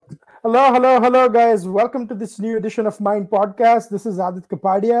Hello, guys. Welcome to this new edition of Mind Podcast. This is Aadit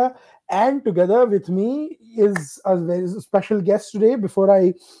Kapadia, and together with me is a very special guest today. Before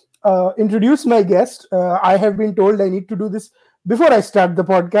I introduce my guest, I have been told I need to do this before I start the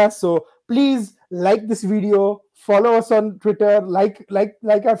podcast. So please like this video, follow us on Twitter, like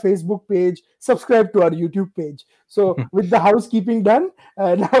our Facebook page, subscribe to our YouTube page. So with the housekeeping done,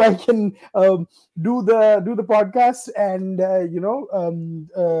 now I can do the podcast and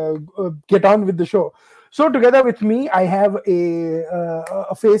get on with the show. So together with me I have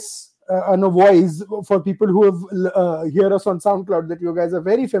a face and a voice for people who have hear us on SoundCloud that you guys are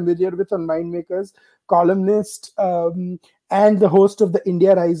very familiar with on Mind Makers, columnist, and the host of the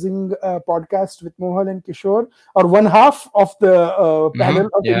India Rising podcast with Mohal and Kishore, or one half of the panel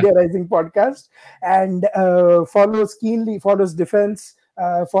of Yeah. India Rising podcast, and follows defense,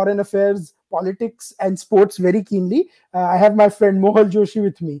 foreign affairs, politics, and sports very keenly. I have my friend Mohal Joshi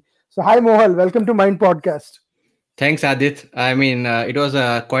with me. So, hi Mohal, welcome to Mind Podcast. Thanks, Adit. I mean, it was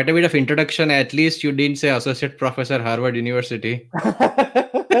quite a bit of introduction. At least you didn't say associate professor, Harvard University.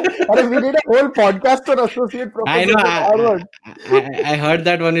 We did a whole podcast on associate I professor know. at Harvard. I heard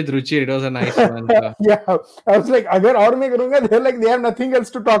that one with Ruchi. It was a nice one. So. Yeah, I was like, अगर और मैं करूँगा, they're like they have nothing else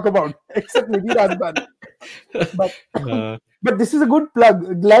to talk about except Nidhi Rajban. But uh, but this is a good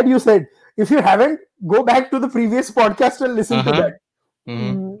plug. Glad you said. If you haven't, go back to the previous podcast and listen to uh-huh. that.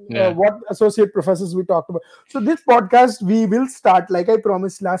 Yeah. What associate professors we talked about. So this podcast we will start, like I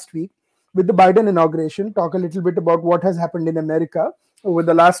promised last week, with the Biden inauguration. Talk a little bit about what has happened in America over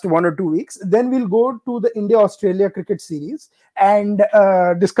the last 1 or 2 weeks. Then we'll go to the India-Australia cricket series and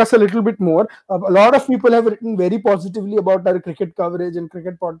discuss a little bit more. A lot of people have written very positively about our cricket coverage and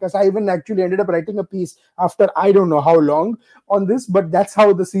cricket podcast. I even actually ended up writing a piece after I don't know how long on this, but that's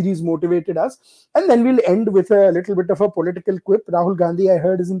how the series motivated us. And then we'll end with a little bit of a political quip. Rahul Gandhi, I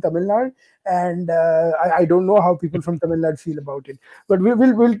heard, is in Tamil Nadu, and I don't know how people from Tamil Nadu feel about it. But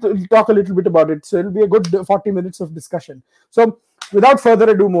we'll talk a little bit about it. So it'll be a good 40 minutes of discussion. So without further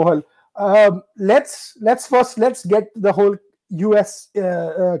ado, Mohal, let's get the whole US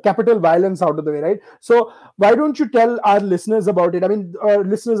capital violence out of the way, right? So why don't you tell our listeners about it? I mean, our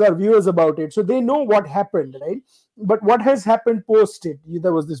listeners, our viewers about it, so they know what happened, right? But what has happened post it?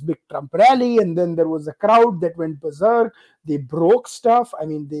 There was this big Trump rally, and then there was a crowd that went berserk. They broke stuff. I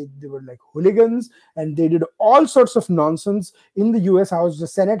mean, they were like hooligans, and they did all sorts of nonsense in the US House. The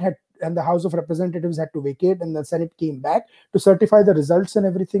Senate had and the House of Representatives had to vacate, and the Senate came back to certify the results and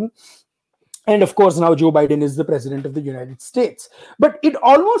everything. And of course, now Joe Biden is the president of the United States. But it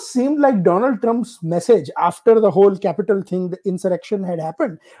almost seemed like Donald Trump's message after the whole Capitol thing, the insurrection had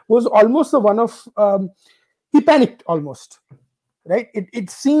happened, was almost the one of he panicked almost. Right?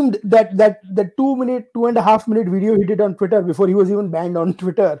 It seemed that the 2 minute, 2.5 minute video he did on Twitter before he was even banned on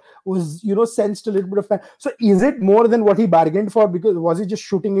Twitter was, sensed a little bit of. So is it more than what he bargained for? Because was he just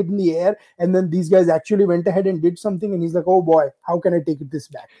shooting it in the air, and then these guys actually went ahead and did something, and he's like, oh boy, how can I take this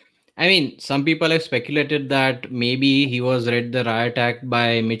back? I mean, some people have speculated that maybe he was read the riot act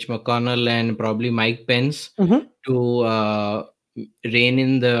by Mitch McConnell and probably Mike Pence to rein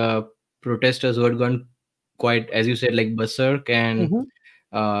in the protesters who had gone quite, as you said, like berserk and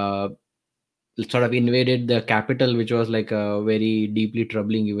uh, sort of invaded the Capitol, which was like a very deeply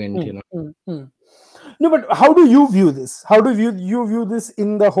troubling event, No, but how do you view this? How do you view this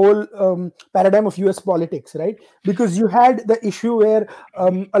in the whole paradigm of US politics, right? Because you had the issue where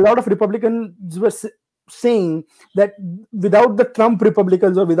a lot of Republicans were saying that without the Trump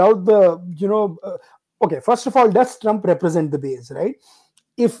Republicans, or without the, okay, first of all, does Trump represent the base, right?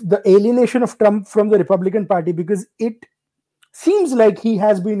 If the alienation of Trump from the Republican Party, because it seems like he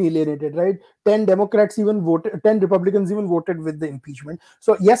has been alienated, right? 10 Democrats even voted, 10 Republicans even voted with the impeachment.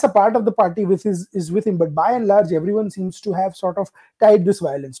 So yes, a part of the party is with him, but by and large, everyone seems to have sort of tied this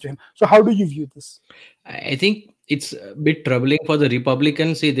violence to him. So how do you view this? I think it's a bit troubling for the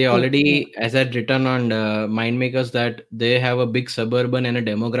Republicans. See, they already, as I'd written on Mind Makers, that they have a big suburban and a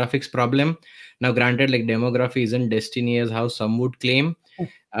demographics problem. Now, granted, like demography isn't destiny as how some would claim.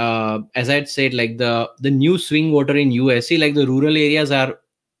 As I'd said, like the new swing voter in USC, like the rural areas are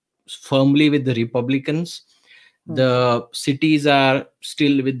firmly with the Republicans. The cities are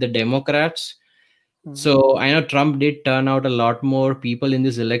still with the Democrats. So I know Trump did turn out a lot more people in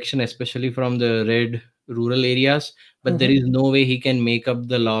this election, especially from the red rural areas, but there is no way he can make up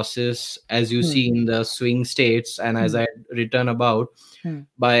the losses as you see in the swing states. And as I written about,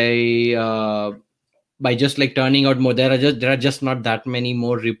 by just like turning out more, there are just not that many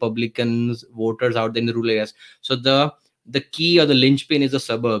more Republicans voters out there in the rural areas. So the key or the linchpin is the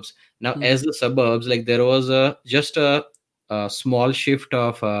suburbs. Now, as the suburbs, like there was just a small shift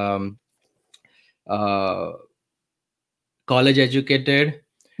of uh, college educated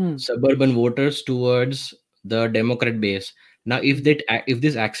Hmm. suburban voters towards the Democrat base. Now, Hmm. if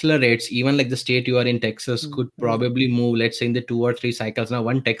this accelerates, even like the state you are in, Texas, Hmm. could Hmm. probably move, let's say, in the 2 or 3 cycles. Now,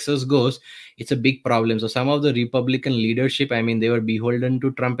 when Texas goes, it's a big problem. So some of the Republican leadership, I mean, they were beholden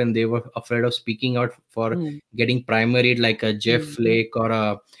to Trump and they were afraid of speaking out for Hmm. getting primaried, like a Jeff Hmm. Hmm. Flake or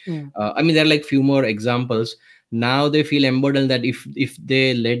a Hmm. I mean, there are like few more examples. Now they feel emboldened that if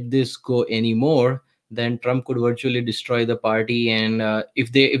they let this go anymore, then Trump could virtually destroy the party. And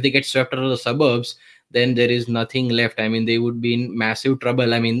if they get swept out of the suburbs, then there is nothing left. I mean, they would be in massive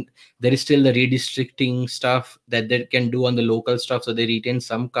trouble. I mean, there is still the redistricting stuff that they can do on the local stuff, so they retain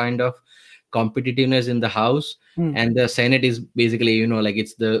some kind of competitiveness in the House. Hmm. And the Senate is basically, like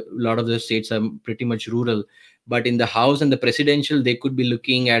it's the lot of the states are pretty much rural, but in the House and the presidential, they could be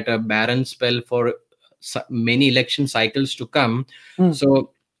looking at a barren spell for many election cycles to come. Hmm.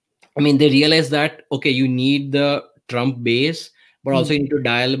 So I mean, they realize that, okay, you need the Trump base, but Hmm. also you need to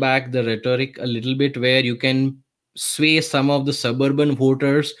dial back the rhetoric a little bit, where you can sway some of the suburban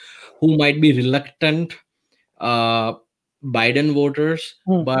voters who might be reluctant uh, Biden voters,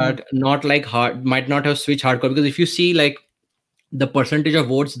 Hmm. Hmm. but not like hard, might not have switched hardcore. Because if you see like the percentage of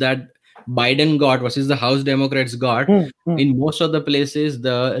votes that Biden got versus the House Democrats got, Hmm. Hmm. in most of the places,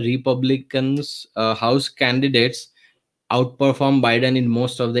 the Republicans' House candidates outperform Biden in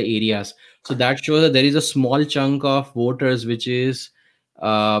most of the areas. So that shows that there is a small chunk of voters which is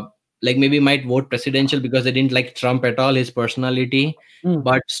uh, like maybe might vote presidential because they didn't like Trump at all, his personality, Hmm.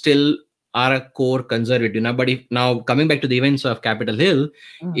 but still are a core conservative. Now, but if now coming back to the events of Capitol Hill,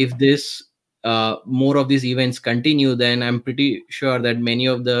 Hmm. if this more of these events continue, then I'm pretty sure that many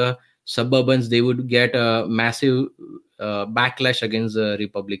of the suburbans they would get a massive backlash against the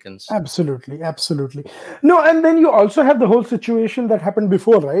Republicans. Absolutely, absolutely. No, and then you also have the whole situation that happened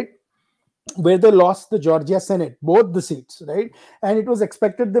before, right? Where they lost the Georgia Senate, both the seats, right? And it was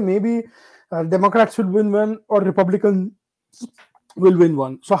expected that maybe Democrats will win one or Republican will win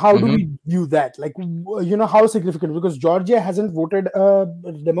one. So how do Mm-hmm. we view that? Like, how significant? Because Georgia hasn't voted a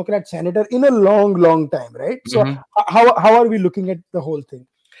Democrat senator in a long, long time, right? So Mm-hmm. how are we looking at the whole thing?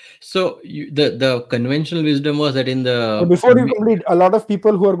 So the conventional wisdom was that in So the before you complete, a lot of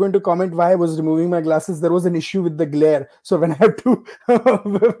people who are going to comment why I was removing my glasses, there was an issue with the glare. So when I have to,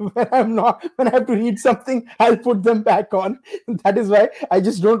 when I have to read something, I'll put them back on. That is why I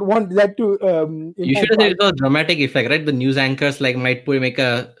just don't want that to you should impact have said my. it was a dramatic effect, right? The news anchors like might make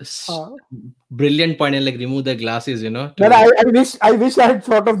a Uh, brilliant point and like remove the glasses, but to I wish I had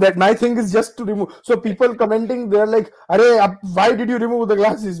thought of that. My thing is just to remove. So people commenting, they're like, "Arey, why did you remove the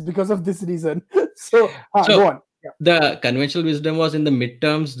glasses? Because of this reason." So so go on. Yeah. the conventional wisdom was in the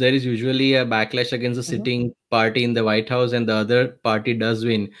midterms there is usually a backlash against the Mhm. sitting party in the White House and the other party does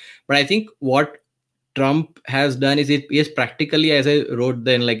win. But I think what Trump has done is he is practically, as I wrote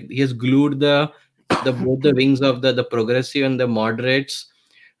then, like he has glued the both the wings of the progressive and the moderates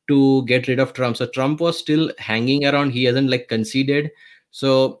to get rid of Trump. So Trump was still hanging around. He hasn't like conceded.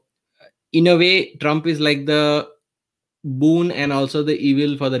 So in a way, Trump is like the boon and also the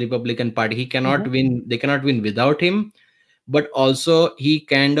evil for the Republican Party. He cannot Mhm. win. They cannot win without him. But also he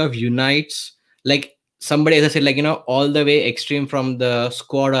kind of unites, like somebody, as I said, like all the way extreme from the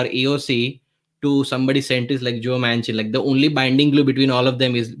squad or AOC to somebody scientist like Joe Manchin. Like the only binding glue between all of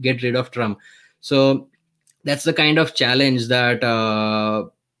them is get rid of Trump. So that's the kind of challenge that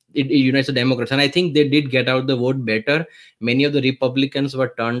it unites the Democrats, and I think they did get out the vote better. Many of the Republicans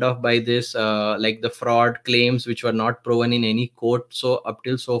were turned off by this, like the fraud claims, which were not proven in any court so up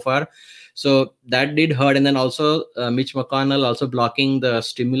till so far. So that did hurt, and then also Mitch McConnell also blocking the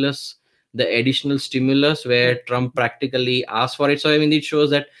stimulus, the additional stimulus where Trump practically asked for it. So I mean, it shows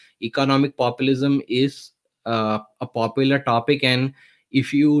that economic populism is a popular topic, and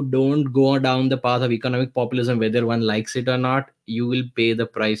if you don't go down the path of economic populism, whether one likes it or not, you will pay the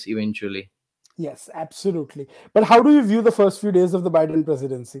price eventually. Yes, absolutely. But how do you view the first few days of the Biden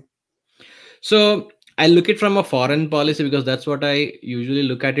presidency? So I look it from a foreign policy because that's what I usually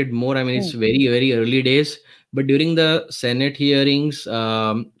look at it more. I mean, it's Hmm. very, very early days, but during the Senate hearings,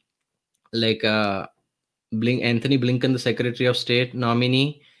 like Anthony Blinken, the Secretary of State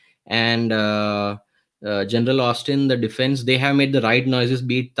nominee, and General Austin, the defense, they have made the right noises,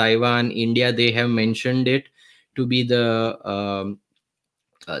 be it Taiwan, India, they have mentioned it to be the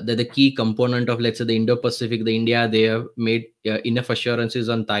key component of, let's say, the Indo-Pacific, the India. They have made enough assurances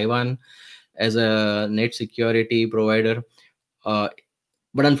on Taiwan as a net security provider. Uh,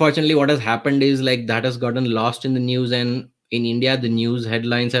 but unfortunately, what has happened is like that has gotten lost in the news, and in India, the news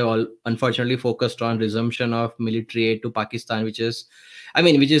headlines have all unfortunately focused on resumption of military aid to Pakistan, which is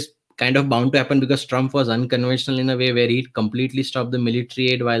kind of bound to happen because Trump was unconventional in a way where he completely stopped the military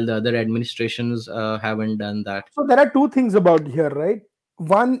aid while the other administrations haven't done that. So there are two things about here, right?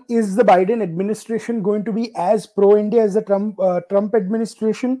 One is the Biden administration going to be as pro India as the Trump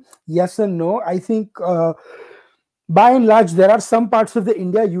administration? Yes and no. I think by and large there are some parts of the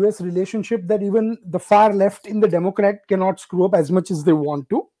India US relationship that even the far left in the Democrat cannot screw up as much as they want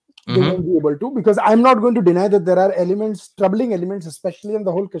to. They Mm-hmm. won't be able to, because I'm not going to deny that there are elements, troubling elements, especially in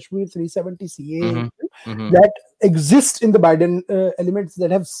the whole Kashmir 370 CA Mm-hmm. issue, Mm-hmm. that exist in the Biden elements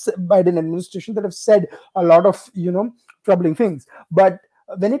that have Biden administration that have said a lot of troubling things. But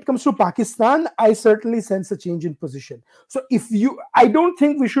when it comes to Pakistan, I certainly sense a change in position. So I don't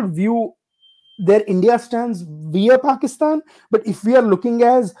think we should view their India stands via Pakistan, but if we are looking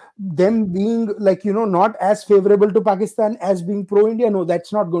as them being like not as favorable to Pakistan as being pro India, no,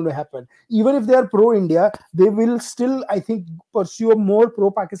 that's not going to happen. Even if they are pro India, they will still, I think, pursue a more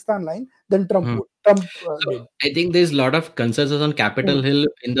pro Pakistan line than Trump Mm-hmm. would. Trump So did. I think there's a lot of consensus on Capitol Mm, Hill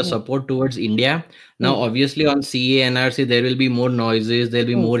in the mm, support towards India. Now, mm, obviously, on CA NRC, there will be more noises, there'll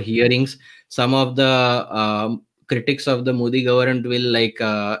be mm, more hearings. Some of the critics of the Modi government will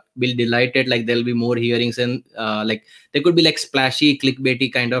delighted, like there'll be more hearings, and like there could be like splashy,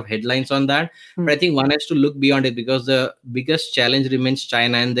 clickbaity kind of headlines on that. But mm. I think one has to look beyond it because the biggest challenge remains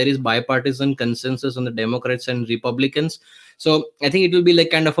China, and there is bipartisan consensus on the Democrats and Republicans. So I think it will be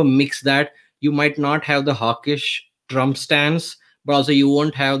like kind of a mix that you might not have the hawkish Trump stance, but also you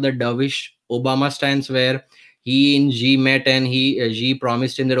won't have the dovish Obama stance where he and Xi met and Xi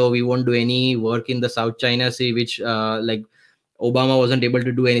promised him that, oh, we won't do any work in the South China Sea, which like Obama wasn't able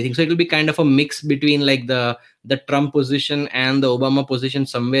to do anything. So it'll be kind of a mix between like the Trump position and the Obama position,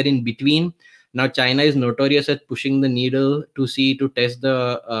 somewhere in between. Now China is notorious at pushing the needle to test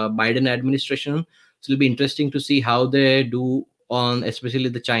the Biden administration. So it'll be interesting to see how they do on especially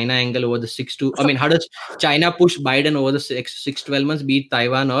the China angle over the how does China push Biden over the 12 months, be it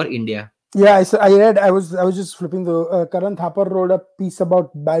Taiwan or India? Yeah, I read. I was just flipping the Karan Thapar wrote a piece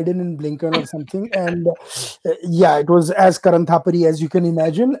about Biden and Blinken or something, and yeah, it was as Karan Thapari as you can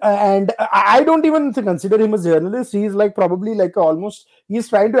imagine. And I don't even consider him a journalist. He's like probably like almost he's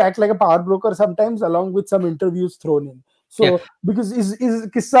trying to act like a power broker sometimes, along with some interviews thrown in. Yeah. So because his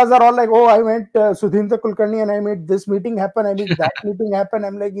kissas are all like, oh, I met Sudhinta Kulkarni and I made this meeting happen. I made that meeting happen.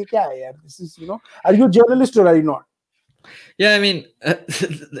 I'm like, "Ye kya hai yaar? This is are you a journalist or are you not?" Yeah, I mean,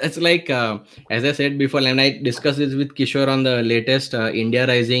 that's like, as I said before, and I discussed this with Kishore on the latest India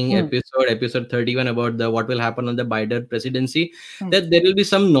Rising Hmm, episode 31, about the what will happen on the Biden presidency. hmm, That there will be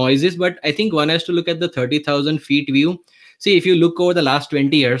some noises, but I think one has to look at the 30,000 feet view. See, if you look over the last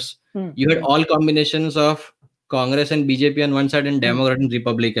 20 years, hmm, you had all combinations of Congress and BJP on one side and hmm, Democrat and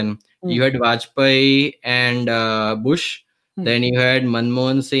Republican. hmm, You had Vajpayee and Bush. hmm, Then you had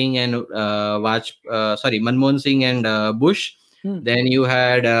Manmohan Singh and Manmohan Singh and Bush. hmm. Then you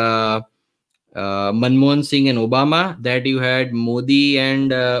had Manmohan Singh and Obama. That you had Modi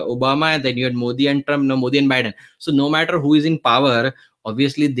and Obama. And then you had Modi and Trump. No, Modi and Biden. So no matter who is in power,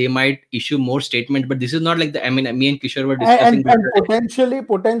 obviously they might issue more statement. But this is not like me and Kishore were discussing the And other day.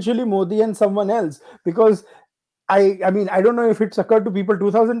 potentially Modi and someone else, because I don't know if it's occurred to people.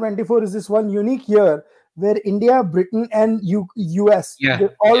 2024 is this one unique year where India, Britain, and US Yeah, they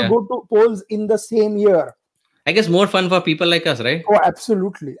all yeah. go to polls in the same year. I guess more fun for people like us, right? Oh,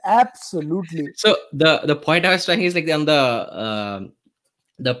 absolutely, absolutely. So the point I was trying is like on the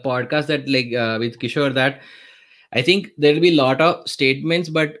podcast that with Kishore, that I think there will be a lot of statements,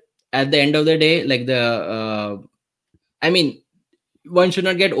 but at the end of the day, like I mean, one should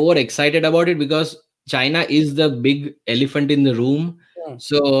not get overexcited about it because China is the big elephant in the room. Hmm.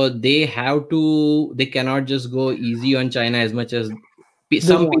 So they cannot just go easy on China as much as They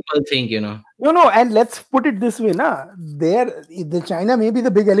some won't. people think, you know. No, and let's put it this way, na. The China may be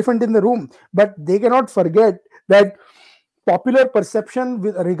the big elephant in the room, but they cannot forget that popular perception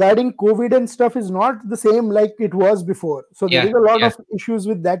regarding COVID and stuff is not the same like it was before. So there Yeah, is a lot yeah. of issues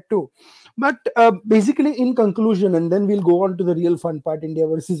with that too. But basically, in conclusion, and then we'll go on to the real fun part, India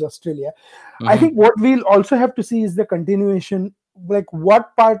versus Australia. I Hmm. think what we'll also have to see is the continuation. Like,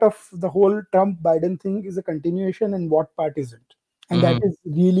 what part of the whole Trump Biden thing is a continuation and what part isn't? And that Hmm. is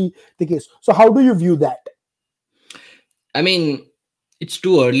really the case. So, how do you view that? I mean, it's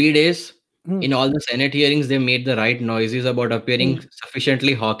too early days. Hmm, In all the Senate hearings, they made the right noises about hmm, appearing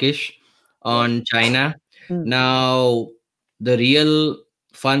sufficiently hawkish right. on China. Hmm, Now, the real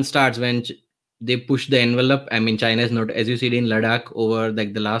fun starts when they push the envelope. I mean, China is not, as you said, in Ladakh over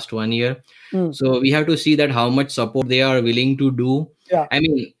like the last 1 year. Mm. So we have to see that how much support they are willing to do. Yeah. I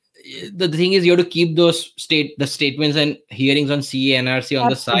mean, the thing is, you have to keep those the statements and hearings on CA NRC on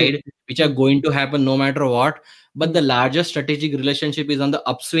the side, Absolutely. which are Mm. going to happen no matter what. But Mm. the larger strategic relationship is on the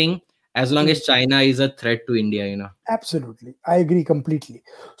upswing as long Mm. as China is a threat to India. Absolutely, I agree completely.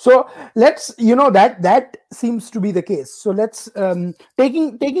 So let's, that seems to be the case. So let's,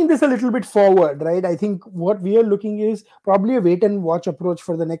 taking this a little bit forward, right? I think what we are looking is probably a wait and watch approach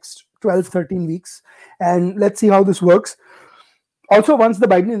for the next 12, 13 weeks, and let's see how this works. Also, once the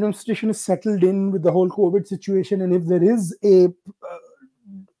Biden administration is settled in with the whole COVID situation, and if there is a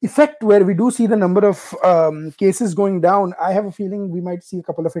effect where we do see the number of cases going down, I have a feeling we might see a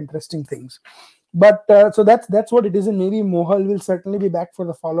couple of interesting things. But so that's what it is, and maybe Mohal will certainly be back for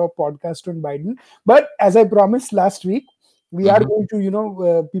the follow-up podcast on Biden. But as I promised last week, we are Mhm. going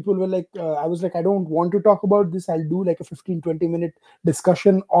to, people were like, I was like, I don't want to talk about this. I'll do like a 15-20 minute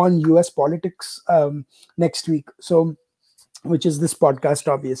discussion on US politics next week. So, which is this podcast,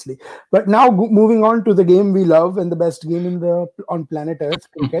 obviously. But now, moving on to the game we love and the best game on planet Earth,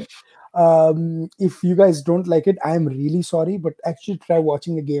 cricket. If you guys don't like it, I am really sorry, but actually try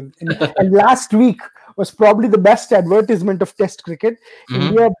watching a game. And last week was probably the best advertisement of Test cricket. Mhm.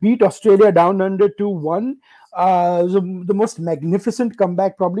 India beat Australia down under 2-1. It was the most magnificent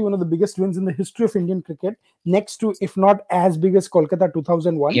comeback, probably one of the biggest wins in the history of Indian cricket, next to, if not as big as, Kolkata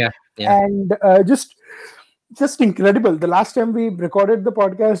 2001. Yeah, yeah. And just incredible. The last time we recorded the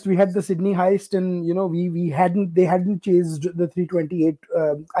podcast, we had the Sydney heist, and we hadn't they hadn't chased the 328.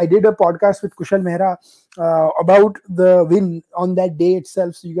 I did a podcast with Kushal Mehra about the win on that day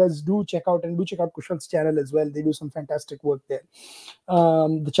itself, so you guys do check out Kushal's channel as well. They do some fantastic work there,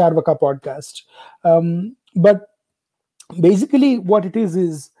 the Charvaka podcast. But basically what it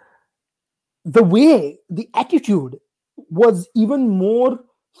is the attitude was even more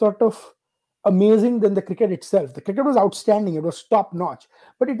sort of amazing than the cricket itself. The cricket was outstanding, it was top notch,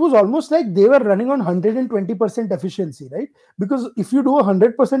 but it was almost like they were running on 120% efficiency, right? Because if you do a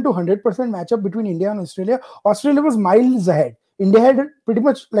 100% to 100% matchup between India and Australia, Australia was miles ahead. India had pretty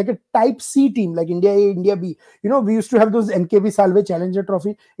much like a type C team, like India A, India B. We used to have those NKB Salve Challenger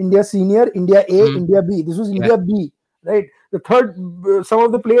Trophy, India Senior, India A, Mhm. India B. This was Yeah. India B, right? The third, some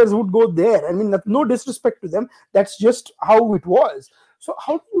of the players would go there. I mean, no disrespect to them, that's just how it was. So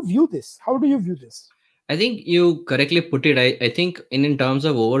how do you view this? I think you correctly put it. I think in terms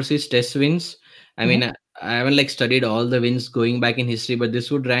of overseas test wins, I Mhm. mean, I haven't like studied all the wins going back in history, but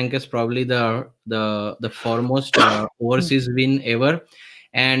this would rank as probably the foremost overseas win ever.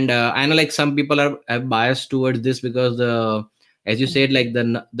 And I know like some people are biased towards this because as you said, like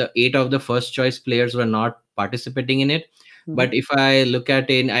the eight of the first choice players were not participating in it. Mhm. But if I look at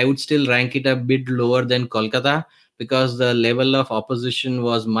it, I would still rank it a bit lower than Kolkata because the level of opposition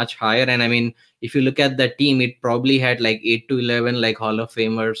was much higher. And I mean, if you look at the team, it probably had like 8 to 11 like Hall of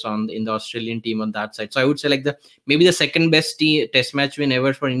Famers in the Australian team on that side. So I would say like maybe the second best test match win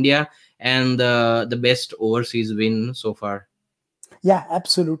ever for India and the best overseas win so far. Yeah,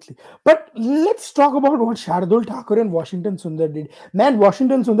 absolutely. But let's talk about what Shardul Thakur and Washington Sundar did. Man,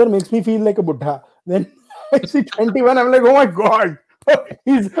 Washington Sundar makes me feel like a buddha. When I see 21, I'm like, oh my god,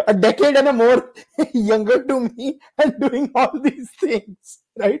 he's a decade and a more younger to me and doing all these things,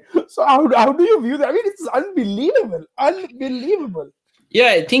 right? So how do you view that? I mean, it's unbelievable, unbelievable. Yeah,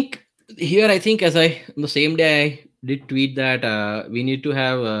 I think as I on the same day I did tweet that we need to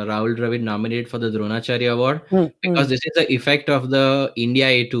have Rahul Dravid nominated for the Dronacharya Award Hmm, hmm, because this is the effect of the India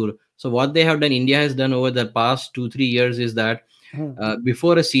A Tour. So what they have done, India has done over the past 2-3 years is that hmm,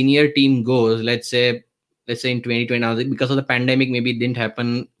 before a senior team goes, let's say in 2020, now because of the pandemic, maybe it didn't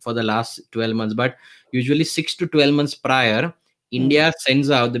happen for the last 12 months, but usually 6 to 12 months prior, hmm, India sends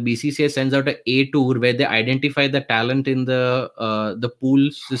out the BCCI sends out a tour where they identify the talent in the pool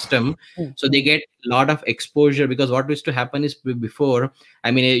system, hmm, so they hmm, get a lot of exposure. Because what used to happen is before,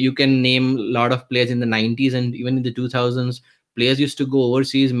 I mean, you can name a lot of players in the 90s and even in the 2000s. Players used to go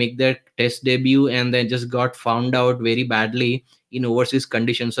overseas, make their test debut, and then just got found out very badly in overseas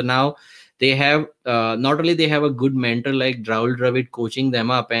conditions. So now they have not only they have a good mentor like Rahul Dravid coaching them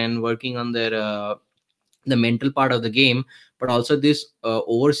up and working on their the mental part of the game, but also this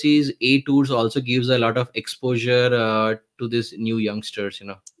overseas A tours also gives a lot of exposure to these new youngsters.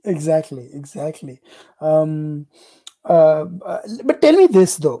 exactly, exactly. Um, but tell me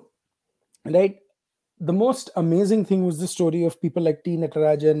this though, right? The most amazing thing was the story of people like T.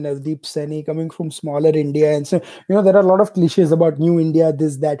 Natarajan, Navdeep Saini coming from smaller India. And so, there are a lot of cliches about new India,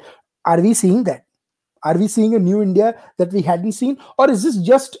 this, that. Are we seeing that? Are we seeing a new India that we hadn't seen, or is this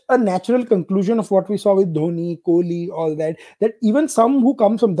just a natural conclusion of what we saw with Dhoni, Kohli, all that? That even some who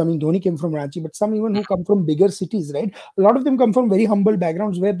come from, I mean, Dhoni came from Ranchi, but some even who come from bigger cities, right? A lot of them come from very humble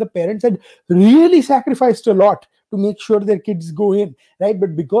backgrounds where the parents had really sacrificed a lot to make sure their kids go in, right?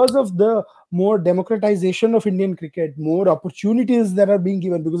 But because of the more democratization of Indian cricket, more opportunities that are being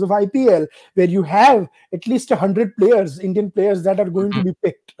given because of IPL, where you have at least 100 players, Indian players that are going to Mhm. be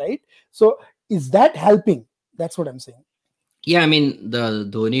picked, right? So is that helping? That's what I'm saying. Yeah, I mean the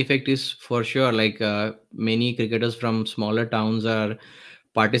Dhoni effect is for sure. Like many cricketers from smaller towns are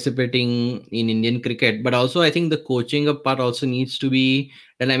participating in Indian cricket, but also I think the coaching of part also needs to be.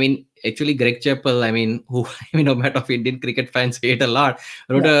 And I mean, actually, Greg Chappell, I mean, who I mean, no matter of Indian cricket fans hate a lot,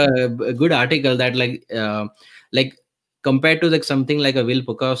 wrote Yeah. a good article that like compared to like something like a Will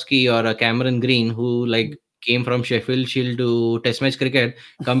Pukowski or a Cameron Green who like came from Sheffield Shield to Test match cricket,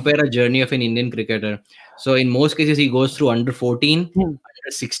 compare a journey of an Indian cricketer. So in most cases, he goes through under 14, Hmm.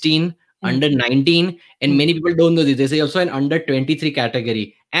 under 16, Hmm. under 19, and Hmm. many people don't know this. They say also an under 23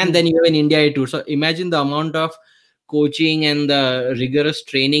 category, and Hmm. then you have in India too. So imagine the amount of coaching and the rigorous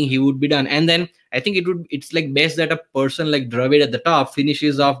training he would be done. And then I think it's like best that a person like Dravid at the top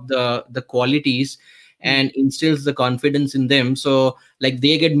finishes off the qualities Hmm. and instills the confidence in them. So like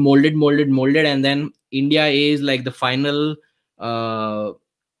they get molded, and then India is like the final uh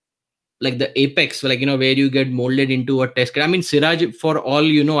like the apex, like where you get molded into a test. I mean, Siraj, for all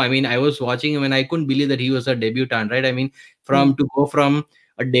I mean, I was watching him and I couldn't believe that he was a debutant, right? I mean, Hmm. from to go from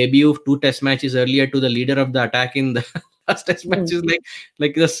a debut 2 test matches earlier to the leader of the attack in the last test match Hmm. is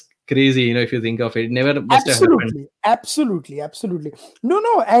like just crazy, if you think of it. It never must have happened. Absolutely, absolutely, absolutely. No,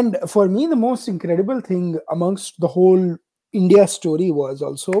 no. And for me, the most incredible thing amongst the whole India story was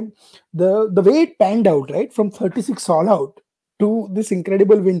also the way it panned out, right? From 36 all out to this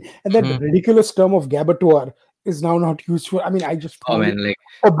incredible win, and that Mhm. ridiculous term of Gabatoire is now not used for. I mean, I just Oh found it man, like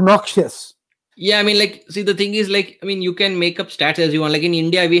obnoxious. yeah, I mean, like, see, the thing is, like, I mean, you can make up stats as you want. Like in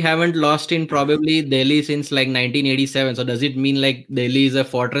India, we haven't lost in probably Delhi since like 1987. So does it mean like Delhi is a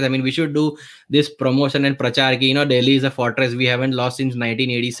fortress? I mean, we should do this promotion and prachar ki, Delhi is a fortress. We haven't lost since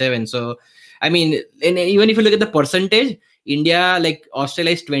 1987. So, I mean, and even if you look at the percentage, India, like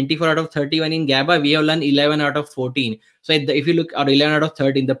Australia is 24 out of 31 in GABA. We have won 11 out of 14. So if you look at 11 out of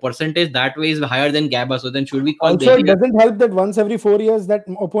 13, the percentage that way is higher than GABA. So then should we call Also, it Delhi doesn't help that once every 4 years that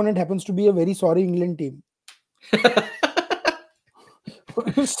opponent happens to be a very sorry England team.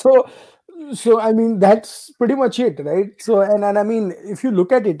 a so I mean that's pretty much it, right? So and I mean if you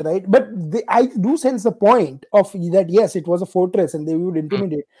look at it, right, but I do sense the point of that. Yes, it was a fortress and they would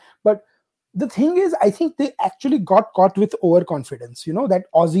intimidate, but the thing is I think they actually got caught with overconfidence. That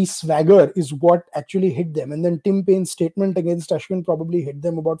Aussie swagger is what actually hit them, and then Tim Payne's statement against Ashwin probably hit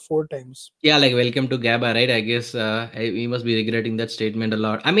them about 4 times. Yeah, like welcome to GABA, right? I guess we must be regretting that statement a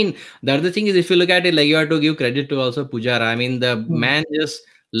lot. I mean, the other thing is, if you look at it, like you have to give credit to also Pujara. I mean, the Hmm. man just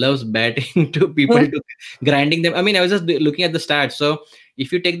loves batting to people to grinding them. I mean, I was just looking at the stats. So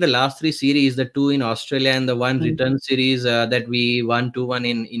if you take the last three series, the two in Australia and the one Hmm. return series that we won 2-1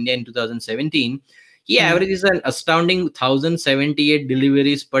 in India in 2017, he Hmm. averages an astounding 1,078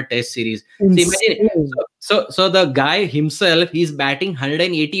 deliveries per test series. So imagine, Insane. so the guy himself, he's batting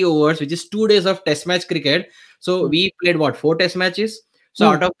 180 overs, which is 2 days of test match cricket. So Hmm. we played what, 4 test matches. So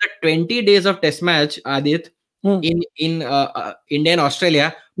Hmm. out of the 20 days of test match, Adit, Hmm. in India and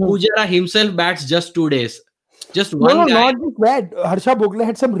Australia, Hmm. Pujara himself bats just 2 days. Just No, one no, guy. not just that. Harsha Bhogle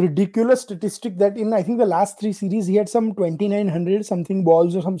had some ridiculous statistic that in I think the last three series he had some 2,900 something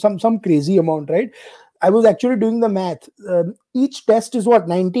balls or some crazy amount, right? I was actually doing the math. Each test is what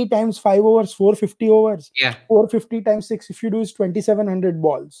 90 times 5 overs, 450 overs, Yeah. 450 times six. If you do is 2,700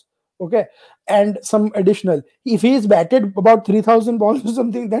 balls, okay, and some additional. If he's batted about 3,000 balls or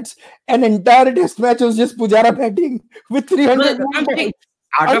something, that's an entire test match was just Pujara batting with No, 300 that's more what I'm saying. balls.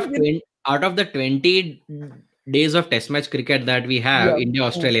 Out of Unbelievable. 20, out of the 20 days of test match cricket that we have, Yeah. India, Hmm.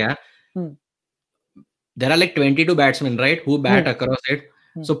 Australia, Hmm. there are like 22 batsmen, right, who Hmm. bat across it.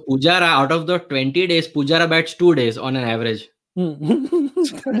 Hmm. So Pujara, out of the 20 days, Pujara bats 2 days on an average. Hmm.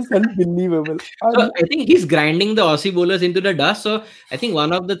 That is unbelievable. So I think he's grinding the Aussie bowlers into the dust. So I think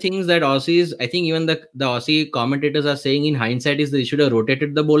one of the things that Aussies, I think even the Aussie commentators are saying in hindsight is they should have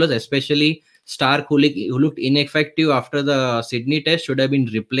rotated the bowlers, especially Stark, who looked ineffective after the Sydney test, should have been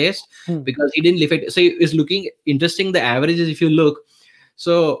replaced Hmm. because he didn't lift it. So it's looking interesting. The averages, if you look,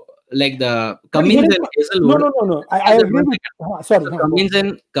 so like the But here Cummins is and no, Hazelwood. no, no, no. I Just agree one with. second. Sorry, So go.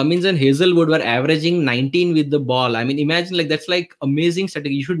 Cummins and Hazelwood were averaging 19 with the ball. I mean, imagine, like, that's like amazing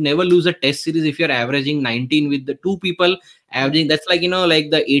statistic. You should never lose a test series if you're averaging 19 with the two people averaging. That's like,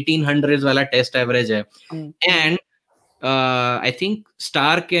 like the 1800s wala test average hai. Mm. And I think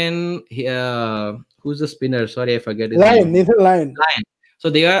Stark and who's the spinner? Sorry, I forget his Lion, name. Nathan Lion. Lion. So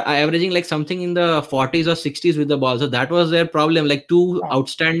they are averaging like something in the 40s or 60s with the ball. So that was their problem. Like two Ah,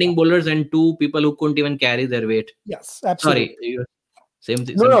 outstanding bowlers and two people who couldn't even carry their weight. yes, absolutely. Sorry,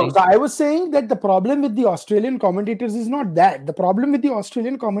 No, same no. thing. So I was saying that the problem with the Australian commentators is not that. The problem with the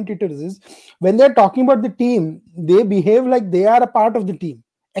Australian commentators is when they're talking about the team, they behave like they are a part of the team,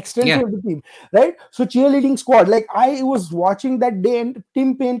 extension Yeah. of the team, right? So cheerleading squad, like I was watching that day, and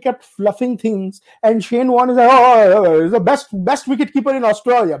Tim Payne kept fluffing things, and Shane Warne is like, "Oh, he's the best wicket keeper in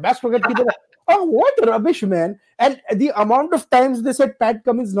Australia, best wicket keeper." Oh, what rubbish, man! And the amount of times they said Pat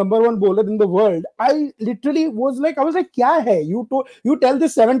Cummins number one bowler in the world, I literally I was like, "Kya hai? You tell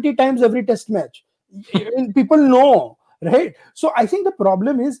this 70 times every test match." I mean, people know, right? So I think the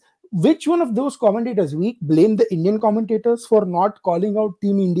problem is which one of those commentators. We blame the Indian commentators for not calling out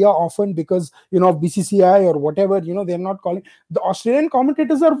Team India often because of BCCI or whatever. They're not calling. The Australian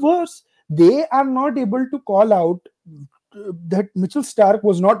commentators are worse. They are not able to call out that Mitchell Stark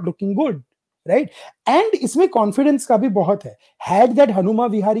was not looking good, right? And इसमें confidence का भी बहुत है. Had that Hanuma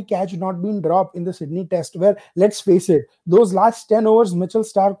Vihari catch not been dropped in the Sydney Test, where let's face it, those last 10 overs, Mitchell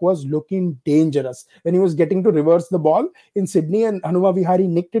Stark was looking dangerous when he was getting to reverse the ball in Sydney, and Hanuma Vihari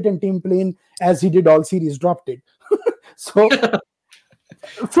nicked it, and Team Plain, as he did all series, dropped it. So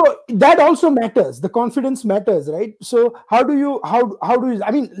that also matters. The confidence matters, right? So how do you,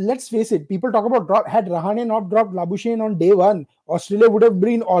 I mean, let's face it, people talk about had Rahane not dropped Labuschagne on day one, Australia would have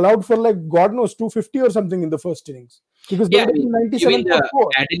been all out for like god knows 250 or something in the first innings, because they Yeah, would I have mean, been you mean 97 for the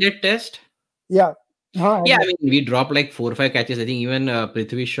 4. Adelaide test? Yeah. Yeah, I mean, we dropped like 4 or 5 catches. I think even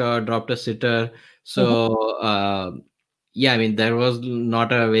Prithvi Shaw dropped a sitter. Mhm. So, yeah, I mean, there was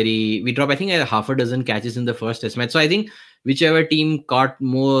not a very. We dropped, I think, a half a dozen catches in the first test match. So I think whichever team caught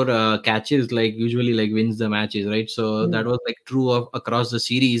more catches, like usually, like wins the matches, right? So that Mm, was like true of across the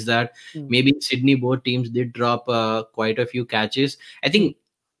series that mm, maybe in Sydney both teams did drop quite a few catches. I mm. think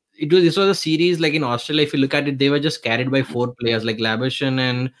this was a series like in Australia. If you look at it, they were just carried by four players like Labuschagne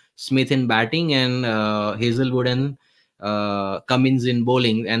and Smith in batting and Hazelwood and Cummins in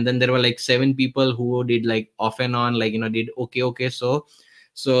bowling, and then there were like seven people who did like off and on, like did okay.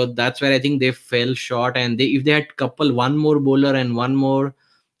 So that's where I think they fell short. And they if they had couple one more bowler and one more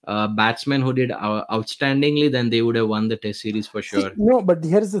batsman who did outstandingly, then they would have won the Test series for See, sure. no, but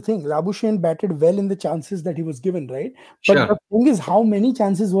here's the thing. Labuschagne batted well in the chances that he was given, right? But Sure, the thing is, how many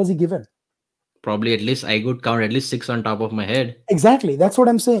chances was he given? probably at least I could count at least six on top of my head. Exactly, that's what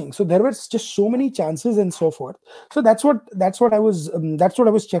I'm saying. So there was just so many chances and so forth. So that's what I was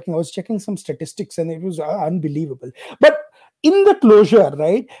checking. I was checking some statistics, and it was unbelievable. But in the closure,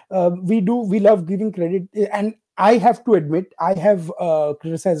 right? We love giving credit, and I have to admit I have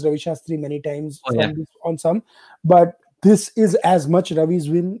criticized Ravi Shastri many times Oh yeah. from this on some, but this is as much Ravi's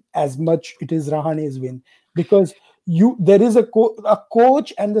win as much it is Rahane's win, because there is a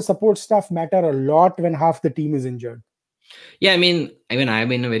coach and the support staff matter a lot when half the team is injured. Yeah, I mean, I've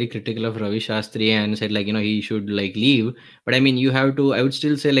been very critical of Ravi Shastri and said like he should like leave. But I mean, you have to. I would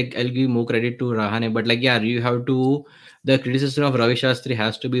still say like I'll give more credit to Rahane. But like yeah, you have to. The criticism of Ravi Shastri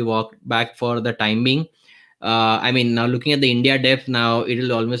has to be walked back for the time being. I mean, now looking at the India depth now, it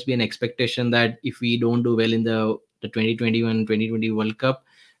will almost be an expectation that if we don't do well in the 2021 2020 World Cup,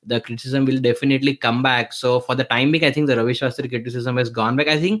 the criticism will definitely come back. So for the time being, I think the Ravi Shastri criticism has gone back.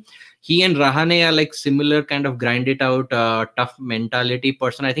 I think he and Rahane are like similar kind of grind it out, tough mentality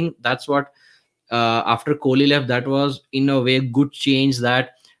person. I think that's what after Kohli left, that was in a way good change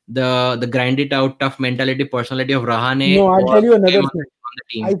that the grind it out, tough mentality, personality of No, Rahane I'll was tell you came another on thing. the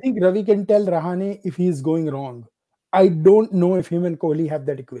team. I think Ravi can tell Rahane if he is going wrong. I don't know if him and Kohli have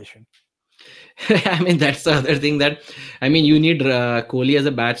that equation. I mean, that's the other thing that I mean, you need Kohli as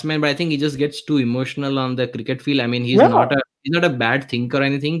a batsman, but I think he just gets too emotional on the cricket field. I mean, Yeah, he's not a bad thinker or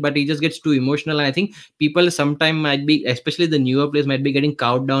anything, but he just gets too emotional, and I think people sometimes might be, especially the newer players, might be getting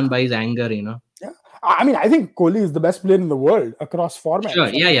cowed down by his anger. yeah. I mean, I think Kohli is the best player in the world across Sure,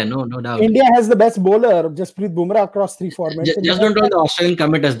 formats. I yeah, mean, yeah, no doubt. India has the best bowler, Jasprit Bumrah, across three formats, and Just don't tell the Australian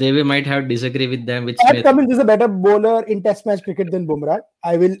commenters; they might have disagree with them with Pat Smith. Cummins is a better bowler in Test match cricket than Bumrah.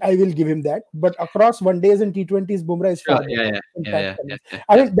 I will give him that. But across one days and T20s, Bumrah is Sure, far better yeah, yeah, than yeah, Pat yeah, yeah, Cummins. yeah,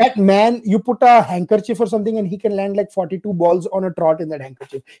 I yeah. mean, that man, you put a handkerchief or something, and he can land like 42 balls on a trot in that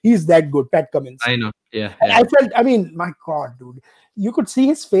handkerchief. He's that good, Pat Cummins. I know, yeah, And yeah. I felt, I mean, my God, dude. You could see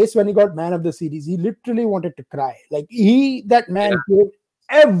his face when he got man of the series. He literally wanted to cry. Like that Yeah, man gave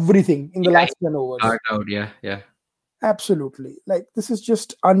everything in the yeah, last 10 heart overs. out. Yeah, yeah. Absolutely. Like this is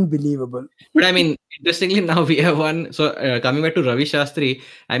just unbelievable. But I mean, interestingly, now we have one. So coming back to Ravi Shastri,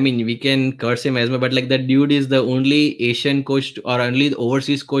 I mean, we can curse him as well, but like that dude is the only Asian coach or only the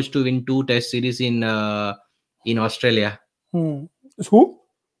overseas coach to win two Test series in Australia. Hmm. Who?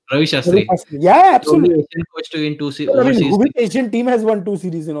 Ravi Ravi Shastri, Shastri. Yeah, the only absolutely. Asian coach to win Well, I mean, overseas. which Asian team has won two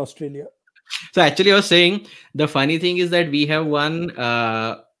series in Australia? So actually, I was saying the funny thing is that we have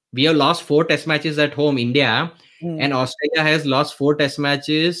lost four test matches at home, India, Hmm. and Australia has lost four test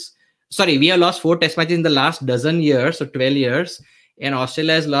matches. Sorry, we have lost four test matches in the last dozen years, so 12 years, and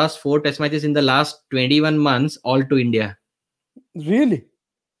Australia has lost four test matches in the last 21 months, all to India. Really?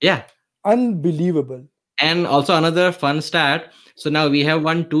 Yeah. Unbelievable. And also another fun stat. So now we have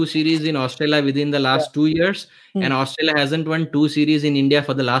won two series in Australia within the Yeah. last 2 years, Hmm. and Australia hasn't won two series in India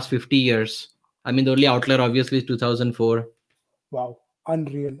for the last 50 years. I mean, the only outlier obviously is 2004. Wow,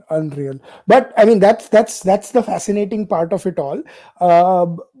 unreal, unreal. But I mean, that's the fascinating part of it all. Uh,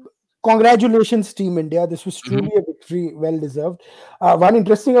 b- Congratulations, Team India. This was Mhm. truly a victory, well deserved. One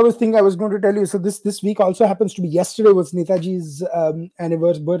interesting thing I was going to tell you. So this week also happens to be yesterday was Netaji's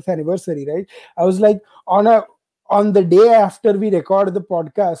birth anniversary, right? I was like on a on the day after we record the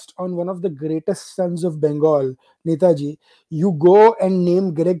podcast on one of the greatest sons of Bengal, Netaji, you go and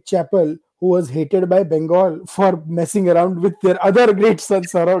name Greg Chappell, who was hated by Bengal for messing around with their other great son,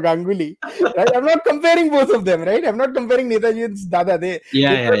 Saurav Ganguly. Right? I'm not comparing both of them, right? I'm not comparing Netaji and Dada.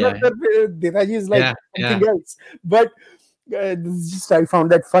 Yeah, yeah, yeah, Netaji is like yeah, something yeah. else. But this is just, I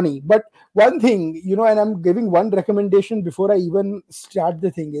found that funny. But one thing, and I'm giving one recommendation before I even start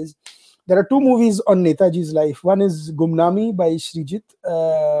the thing is there are two movies on Netaji's life. One is Gumnami by Srijit,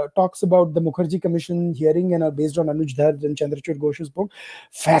 talks about the Mukherjee Commission hearing and are based on Anuj Dhar and Chandrachud Ghosh's book.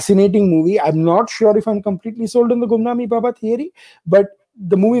 Fascinating movie. I'm not sure if I'm completely sold on the Gumnami Baba theory, but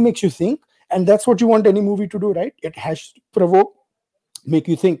the movie makes you think, and that's what you want any movie to do, right? It has to provoke, make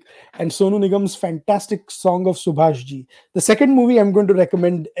you think. And Sonu Nigam's fantastic song of Subhash Ji. The second movie I'm going to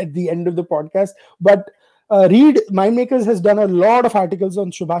recommend at the end of the podcast, but read Mindmakers has done a lot of articles on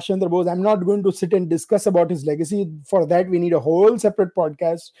Subhash Chandra Bose. I'm not going to sit and discuss about his legacy. For that, we need a whole separate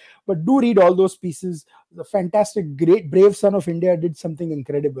podcast. But do read all those pieces. The fantastic, great, brave son of India did something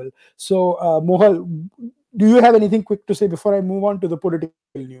incredible. So, Mohal, do you have anything quick to say before I move on to the political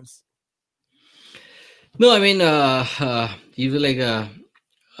news? No, I mean, he was like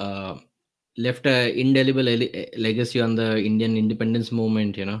uh, left a indelible legacy on the Indian independence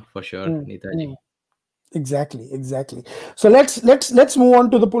movement. For sure, Hmm, hmm. Netaji. Exactly, exactly. So let's move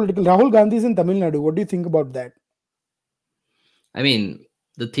on to the political. Rahul Gandhi is in Tamil Nadu. What do you think about that? I mean,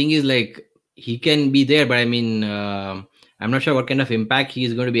 the thing is like he can be there, but I mean, I'm not sure what kind of impact he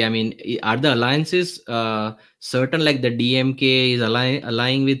is going to be. I mean, are the alliances certain? Like the DMK is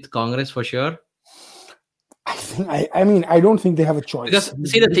allying with Congress for sure. I don't think they have a choice Because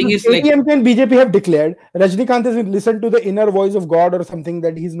see, the thing because is like, ADMK and BJP have declared. Rajnikant has listened to the inner voice of God or something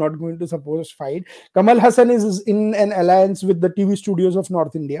that he's not going to suppose fight. Kamal Hassan is in an alliance with the TV studios of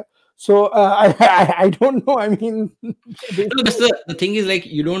North India. So I don't know. I mean, no, that's the thing is like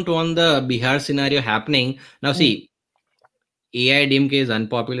you don't want the Bihar scenario happening. Now, Hmm, see, AIDMK is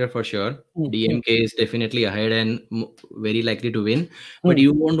unpopular for sure. hmm, hmm, DMK is definitely ahead and very likely to win. But hmm.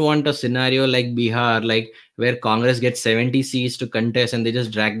 you won't want a scenario like Bihar, like where Congress gets 70 seats to contest and they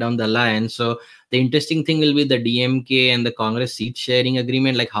just drag down the alliance. So the interesting thing will be the DMK and the Congress seat sharing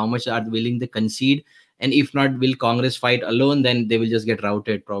agreement, like how much are they willing to concede. And if not, will Congress fight alone? Then they will just get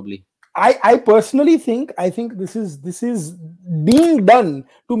routed probably. I personally think this is being done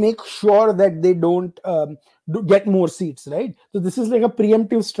to make sure that they don't get more seats, right? So this is like a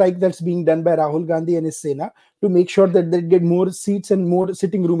preemptive strike that's being done by Rahul Gandhi and his Sena to make sure that they get more seats and more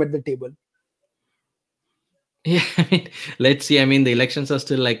sitting room at the table. Yeah, I mean, let's see. I mean, the elections are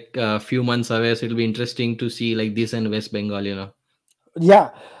still like a few months away, so it'll be interesting to see like this and West Bengal.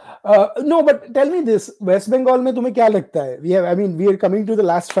 Yeah. No, but tell me this: West Bengal में तुम्हें क्या लगता है? We are coming to the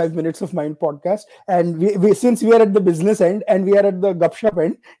last 5 minutes of Mind podcast, and since we are at the business end and we are at the gupshup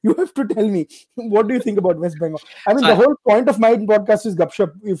end, you have to tell me what do you think about West Bengal? I mean, So the I, whole point of Mind podcast is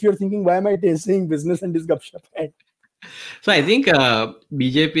gupshup. If you're thinking why am I saying business and is gupshup end? So I think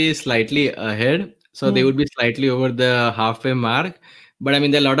BJP is slightly ahead. So they Hmm. would be slightly over the halfway mark. But I mean,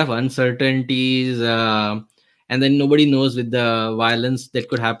 there are a lot of uncertainties. And then nobody knows with the violence that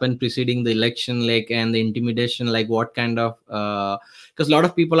could happen preceding the election, like, and the intimidation, like what kind of, because a lot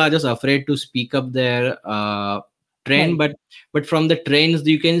of people are just afraid to speak up their trend. Mind. But from the trends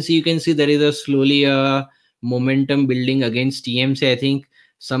you can see there is a slowly momentum building against TMC. I think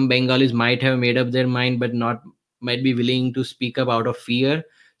some Bengalis might have made up their mind, but not might be willing to speak up out of fear.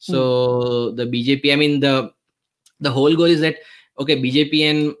 Hmm. So the BJP, I mean the whole goal is that okay, BJP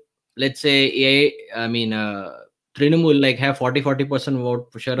and let's say I mean Trinamool like have 40% vote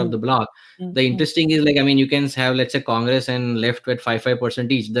share of Hmm. the bloc. Hmm. The Hmm. interesting is like I mean you can have let's say Congress and left with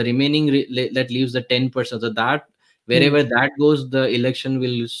 5% each. The remaining that leaves the 10%. So that Hmm. wherever that goes, the election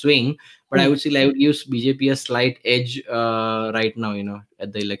will swing. But I Hmm. would say like, I would give BJP a slight edge right now.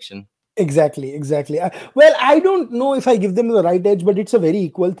 At the election. Exactly, exactly. Well, I don't know if I give them the right edge, but it's a very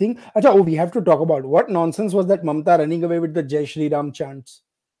equal thing. Acha, oh, we have to talk about what nonsense was that Mamata running away with the Jai Shree Ram chants.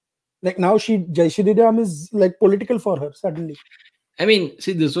 Like now, Jai Shree Ram is like political for her suddenly. I mean,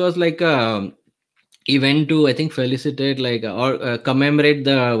 see, this was like a event to I think felicitate like or commemorate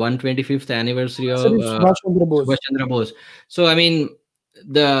the 125th anniversary of Sorry, Subhash Chandra Subhash Bose. Chandra Bose. So I mean,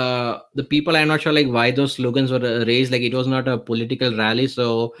 the people I'm not sure like why those slogans were raised. Like it was not a political rally,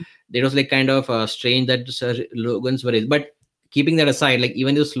 so it was like kind of strange that slogans were raised. But keeping that aside, like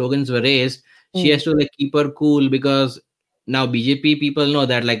even those slogans were raised, she Hmm. has to like keep her cool because now BJP people know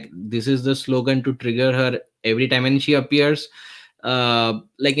that like this is the slogan to trigger her every time when she appears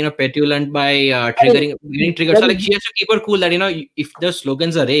like petulant by Hey, triggering getting triggered. that So like is, she has to keep her cool that if the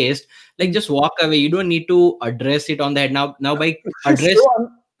slogans are raised, like hmm. just walk away. You don't need to address it on the head. Now by She's address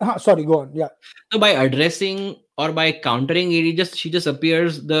so sorry, go on. Yeah. so by addressing or by countering it, she just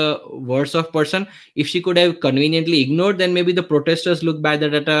appears the worse of person. If she could have conveniently ignored, then maybe the protesters look bad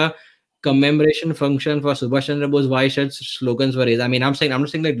that at a Hmm. commemoration function for Subhash Chandra Bose, why such slogans were raised. I mean, I'm not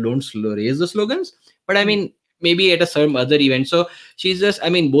saying that don't raise the slogans, but I Hmm. mean maybe at a certain other event. So she's just, I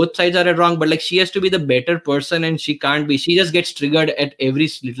mean, both sides are wrong, but like she has to be the better person, and she can't be. She just gets triggered at every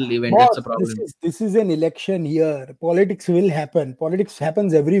little event. That's the Boss, this problem. is this is an election year. Politics will happen. Politics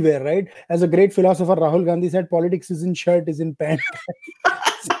happens everywhere, right? As a great philosopher Rahul Gandhi said, politics is in shirt, is in pant.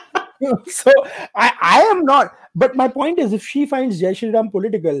 So I am not. But my point is, if she finds Jai Shri Ram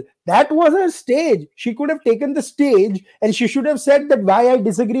political, that was her stage. She could have taken the stage and she should have said that why I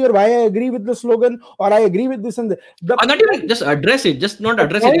disagree or why I agree with the slogan or I agree with this and that. The Or not even just address it, just not the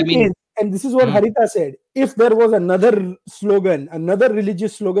address it. I point is, mean, and this is what mhm, Harita said, if there was another slogan, another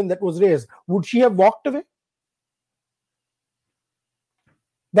religious slogan that was raised, would she have walked away?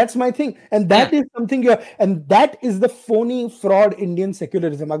 That's my thing. And yeah. that is something you and that is the phony fraud Indian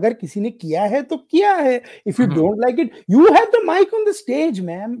secularism. अगर किसी ने किया है तो किया है. If you Mhm, don't like it, you have the mic on the stage,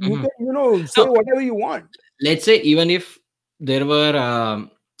 ma'am. You mhm. can, say No, whatever you want. let's say even if there were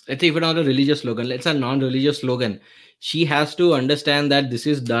let's say even not a religious slogan, let's say a non-religious slogan, she has to understand that this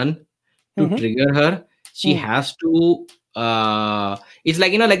is done to Mhm. trigger her. She Mm. has to it's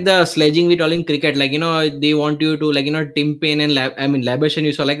like like the sledging we call in cricket, like they want you to like Tim Payne and I mean Labuschagne,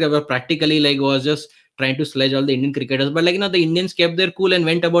 you saw like they were practically like was just trying to sledge all the Indian cricketers, but like the Indians kept their cool and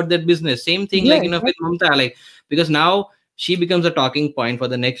went about their business. Same thing Yeah, like with exactly. Mamta, like because now she becomes a talking point for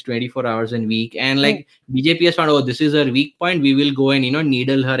the next 24 hours and week, and Mm. like BJP has found, oh, this is her weak point, we will go and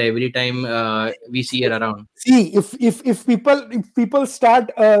needle her every time we see her around. See, if people start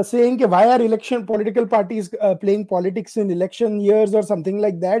saying कि why are election political parties playing politics in election years or something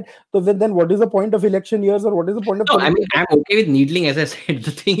like that, so then what is the point of election years or what is the point of No, I mean, political I'm parties? okay with needling, as I said.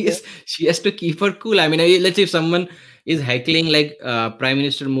 The thing Yeah. is, she has to keep her cool. I mean, let's say if someone is heckling like Prime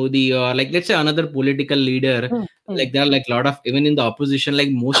Minister Modi or like, let's say another political leader, Mm, mm. like there are like a lot of, even in the opposition, like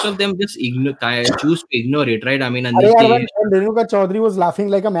most of them just choose to ignore it, right? I mean, Arey yaar, Nitish. when Renuka Chaudhary was laughing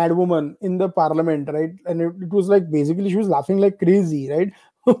like a mad woman in the parliament, right? And it was like basically she was laughing like crazy, right?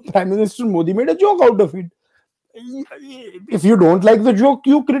 Prime Minister Modi made a joke out of it. If you don't like the joke,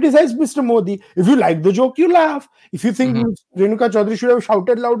 you criticize Mr. Modi. If you like the joke, you laugh. If you think Mhm. Renuka Chaudhary should have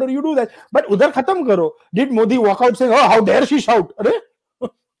shouted louder, you do that. But udhar khatam karo. Did Modi walk out saying, "Oh, how dare she shout?"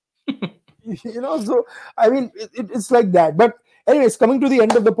 So I mean, it's like that. But anyways, coming to the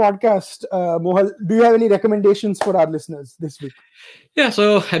end of the podcast, Mohal, do you have any recommendations for our listeners this week? Yeah,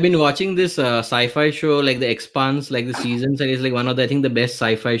 so I've been watching this sci-fi show, like The Expanse, like the season series, like one of the I think the best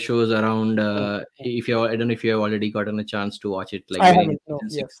sci-fi shows around. Mm, mm. If you, I don't know if you have already gotten a chance to watch it, like I you're in haven't. No. season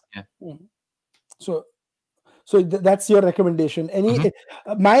Yes. six. Yeah. Mm. So that's your recommendation. Mhm.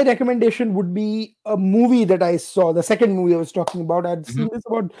 My recommendation would be a movie that I saw, the second movie I was talking about. I'd Mhm. seen this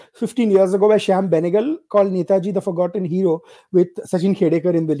about 15 years ago by Shyam Benegal, called Netaji the Forgotten Hero, with Sachin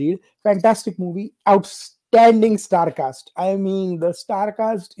Khedekar in the lead. Fantastic movie, outstanding star cast. I mean, the star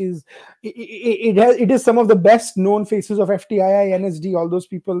cast is it is some of the best known faces of FTII, NSD, all those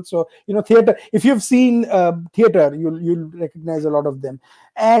people. So theater. If you've seen theater, you'll recognize a lot of them.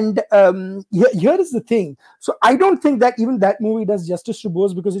 And here is the thing. So I don't think that even that movie does justice to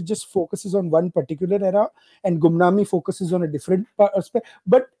Bose, because it just focuses on one particular era, and Gumnami focuses on a different aspect.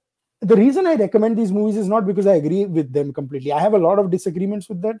 But the reason I recommend these movies is not because I agree with them completely. I have a lot of disagreements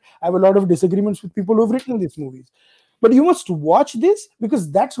with that. I have a lot of disagreements with people who've written these movies. But you must watch this,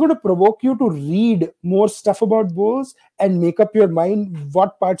 because that's going to provoke you to read more stuff about Bose and make up your mind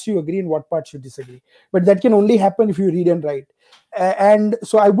what parts you agree and what parts you disagree. But that can only happen if you read and write. And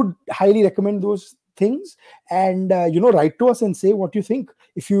so I would highly recommend those things. And write to us and say what you think.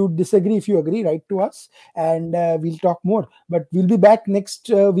 If you disagree, if you agree, write to us, and we'll talk more. But we'll be back next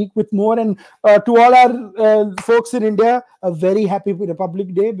week with more. And to all our folks in India, a very happy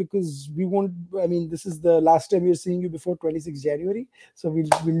Republic Day, because we won't. I mean, this is the last time we're seeing you before 26 January. So we'll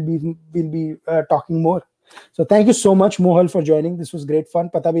be talking more. So thank you so much, Mohal, for joining. This was great fun.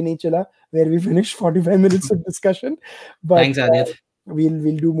 Pata bhi nahi chala where we finished 45 minutes of discussion, but Thanks, Adit.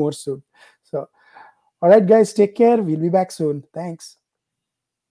 we'll do more soon. So all right, guys, take care. We'll be back soon. Thanks.